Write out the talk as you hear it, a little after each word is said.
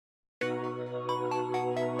Walk,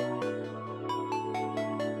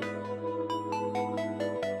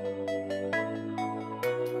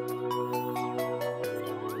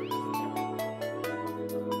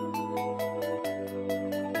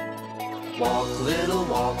 little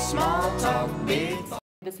walk, small talk, big.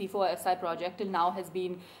 The C4SI project till now has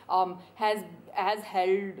been has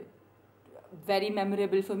held very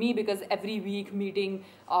memorable for me, because every week meeting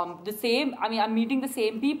I'm meeting the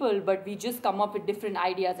same people, but we just come up with different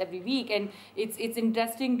ideas every week, and it's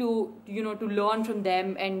interesting to to learn from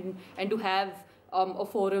them and to have a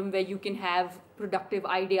forum where you can have productive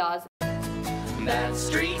ideas. That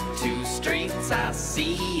street, two streets, I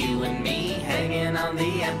see you and me hanging on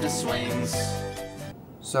the empty swings.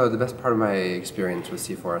 So the best part of my experience with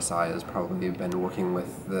C4SI has probably been working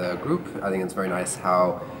with the group. I think it's very nice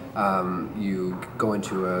how you go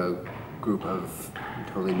into a group of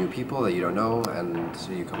totally new people that you don't know, and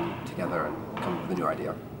so you come together and come up with a new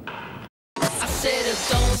idea. I said,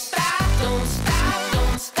 don't stop, don't stop,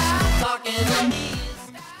 don't stop talking to me.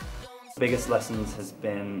 Biggest lessons has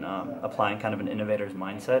been applying kind of an innovator's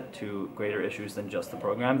mindset to greater issues than just the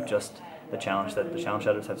program, just the challenge that the challenge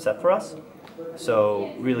setters have set for us.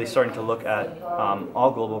 So really starting to look at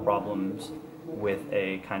all global problems with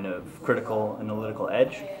a kind of critical analytical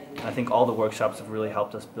edge. And I think all the workshops have really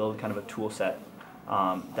helped us build kind of a tool set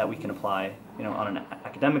that we can apply, on an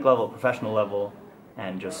academic level, professional level,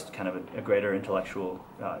 and just kind of a greater intellectual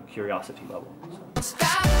curiosity level. So.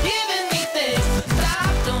 Stop giving me things.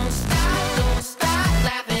 Stop, don't stop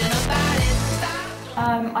laughing about it.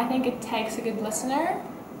 Stop. I think it takes a good listener,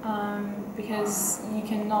 because you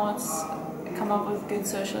cannot come up with good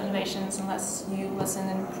social innovations unless you listen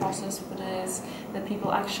and process what it is that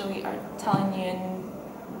people actually are telling you and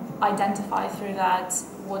identify through that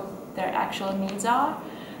what their actual needs are.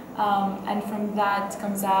 And from that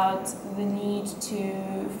comes out the need to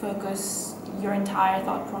focus your entire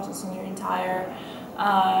thought process and your entire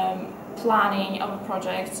planning of a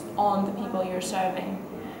project on the people you're serving.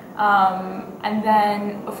 And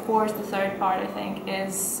then, of course, the third part, I think,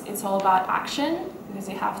 is it's all about action, because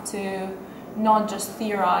you have to not just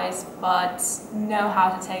theorize, but know how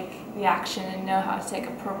to take the action and know how to take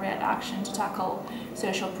appropriate action to tackle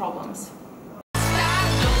social problems.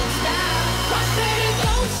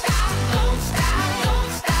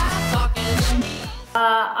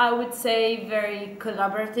 I would say very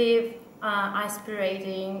collaborative,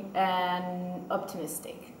 inspiring, and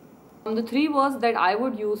optimistic. The three words that I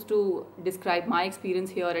would use to describe my experience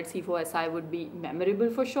here at C4SI would be memorable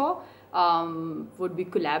for sure, would be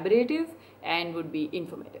collaborative, and would be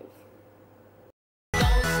informative.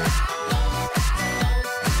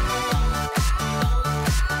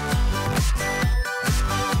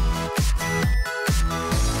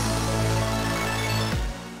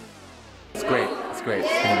 It's great. It's great.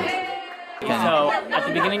 So at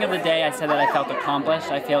the beginning of the day, I said that I felt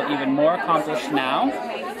accomplished. I feel even more accomplished now,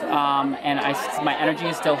 and my energy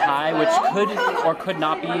is still high, which could or could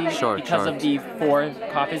not be because of the 4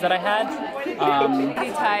 coffees that I had.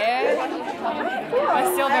 Pretty tired,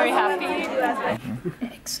 but still very happy.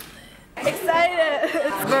 Excellent.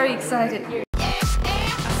 Excited! Very excited.